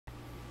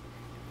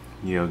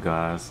Yeah,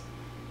 guys,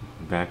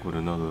 back with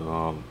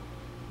another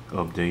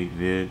update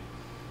vid.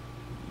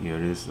 Yeah,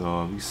 this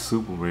these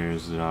super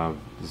rares that I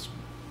just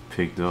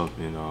picked up,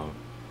 and I'm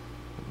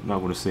not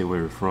gonna say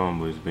where it's from,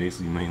 but it's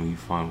basically mainly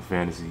Final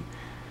Fantasy.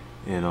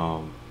 And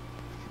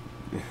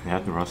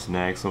after I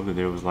snagged something,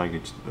 there was like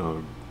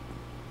a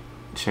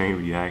chain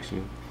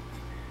reaction,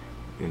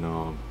 and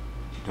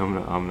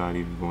I'm not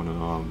even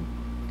gonna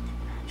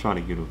try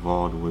to get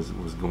involved with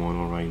what's going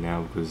on right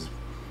now because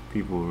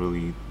people are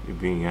really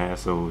being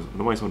assholes.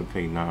 Nobody's gonna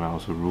pay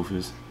 $9 for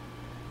Rufus.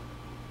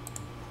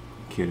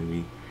 Kidding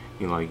me?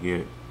 You're like,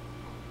 yeah.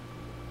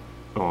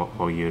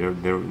 Oh yeah,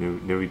 they're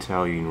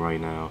retaliating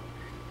right now.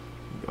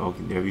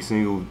 Okay, every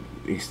single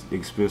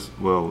expensive,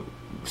 well,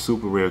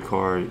 super rare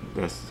card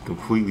that's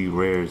completely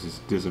rare is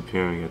just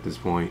disappearing at this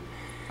point.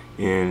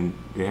 And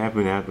it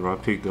happened after I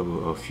picked up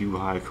a few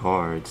high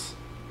cards.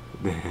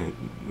 That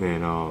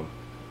and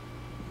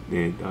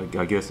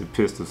I guess it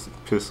pissed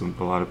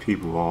a lot of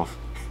people off.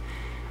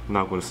 I'm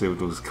not gonna say what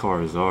those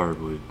cards are,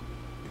 but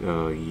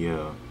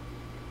yeah,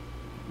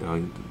 uh,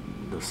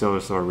 the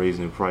sellers start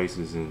raising the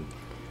prices, and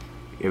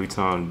every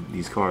time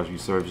these cards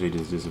resurface, they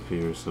just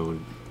disappear. So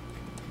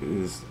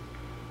it's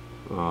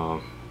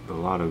a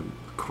lot of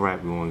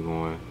crap going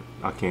on.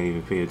 I can't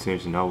even pay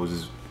attention. I was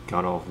just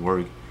got off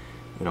work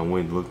and I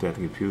went and looked at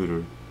the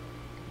computer.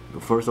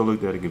 But first I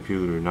looked at the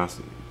computer and I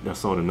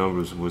saw the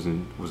numbers was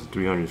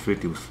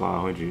 350, was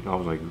 500. I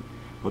was like,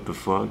 what the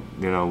fuck?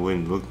 Then I went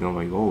and looked and I'm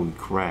like, holy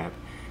crap!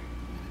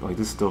 Like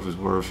this stuff is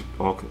worth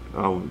all.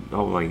 I was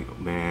like,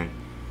 man.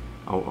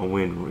 I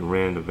went and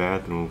ran in the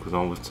bathroom because I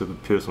almost took a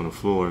piss on the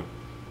floor.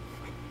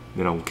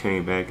 Then I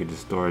came back and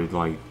just started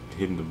like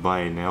hitting the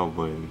buy it now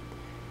button.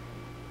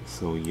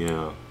 So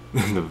yeah,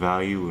 the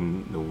value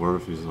and the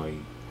worth is like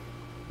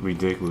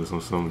ridiculous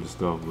on some of the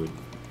stuff. But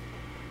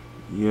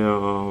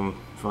yeah,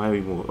 if I have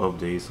any more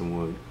updates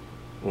on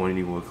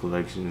any more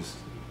collections,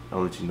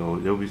 I'll let you know.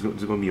 There's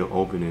gonna be an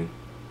opening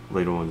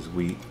later on this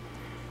week,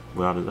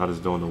 but I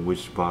just don't know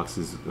which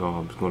boxes it's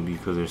gonna be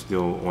because they're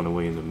still on the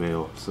way in the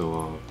mail.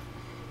 So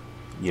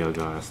yeah,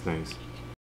 guys, thanks.